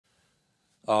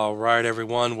All right,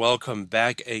 everyone, welcome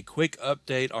back. A quick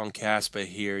update on Kaspa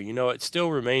here. It still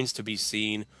remains to be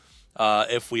seen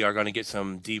if we are going to get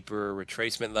some deeper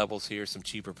retracement levels here, some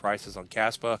cheaper prices on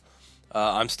Kaspa.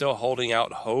 I'm still holding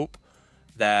out hope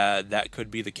that that could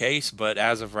be the case, but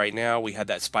as of right now, we had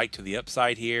that spike to the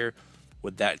upside here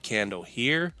with that candle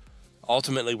here.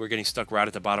 Ultimately, we're getting stuck right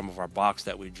at the bottom of our box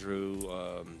that we drew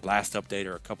last update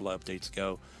or a couple of updates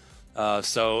ago.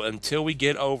 So until we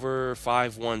get over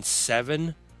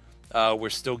 517, we're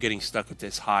still getting stuck with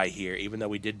this high here, even though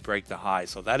we did break the high.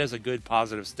 So that is a good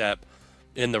positive step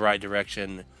in the right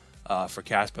direction for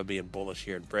Kaspa being bullish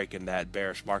here and breaking that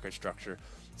bearish market structure.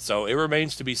 So it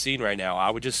remains to be seen right now. I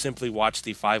would just simply watch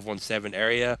the 517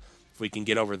 area. If we can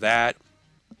get over that,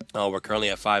 we're currently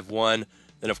at 5.1.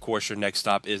 Then, of course, your next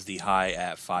stop is the high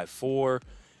at 5.4.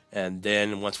 And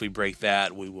then once we break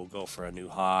that, we will go for a new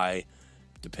high,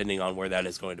 depending on where that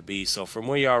is going to be. So from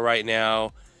where you are right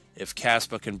now, if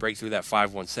Kaspa can break through that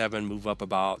 517, move up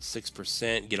about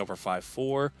 6%, get over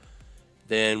 5.4,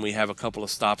 then we have a couple of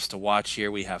stops to watch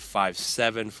here. We have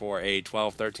 5.7 for a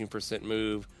 12-13%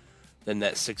 move, then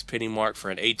that 6 penny mark for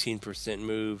an 18%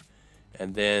 move,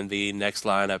 and then the next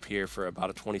line up here for about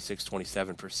a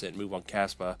 26-27% move on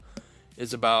Kaspa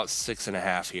is about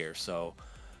 6.5 here. So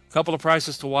a couple of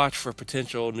prices to watch for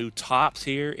potential new tops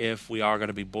here if we are going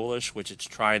to be bullish, which it's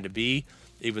trying to be,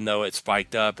 even though it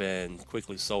spiked up and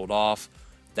quickly sold off.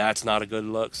 That's not a good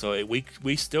look. So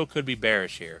we still could be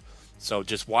bearish here. So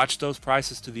just watch those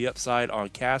prices to the upside on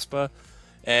Kaspa.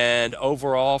 And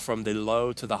overall, from the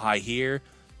low to the high here,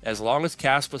 as long as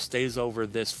Kaspa stays over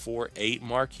this 4.8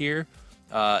 mark here,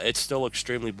 it's still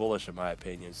extremely bullish in my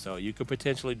opinion. So you could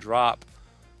potentially drop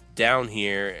down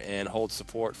here and hold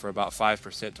support for about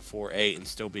 5% to 4.8 and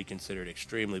still be considered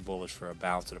extremely bullish for a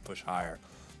bounce and a push higher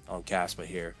on Kaspa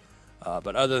here.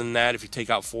 But other than that, if you take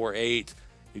out 4.8,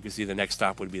 you can see the next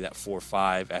stop would be that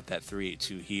 4.5 at that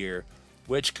 3.82 here,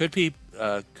 which could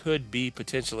be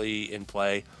potentially in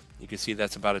play. You can see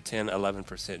that's about a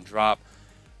 10-11% drop.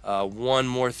 One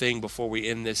more thing before we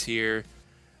end this here,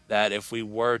 that if we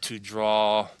were to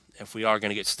draw, if we are going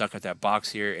to get stuck at that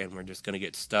box here and we're just going to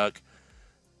get stuck,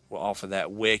 well, off of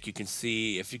that wick, you can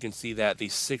see, if you can see that the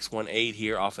 618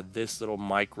 here off of this little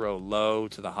micro low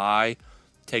to the high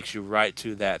takes you right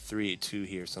to that 382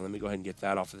 here. So let me go ahead and get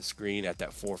that off of the screen at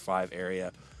that 4.5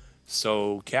 area.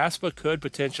 So Kaspa could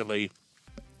potentially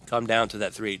come down to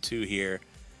that 382 here,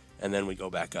 and then we go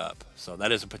back up. So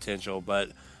that is a potential, but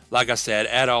like I said,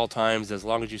 at all times, as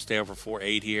long as you stay over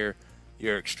 4.8 here,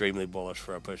 you're extremely bullish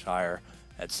for a push higher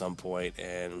at some point.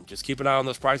 And just keep an eye on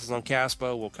those prices on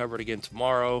Kaspa. We'll cover it again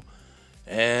tomorrow,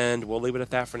 and we'll leave it at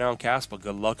that for now on Kaspa.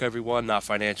 Good luck, everyone. Not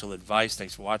financial advice.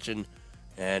 Thanks for watching,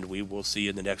 and we will see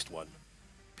you in the next one.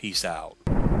 Peace out.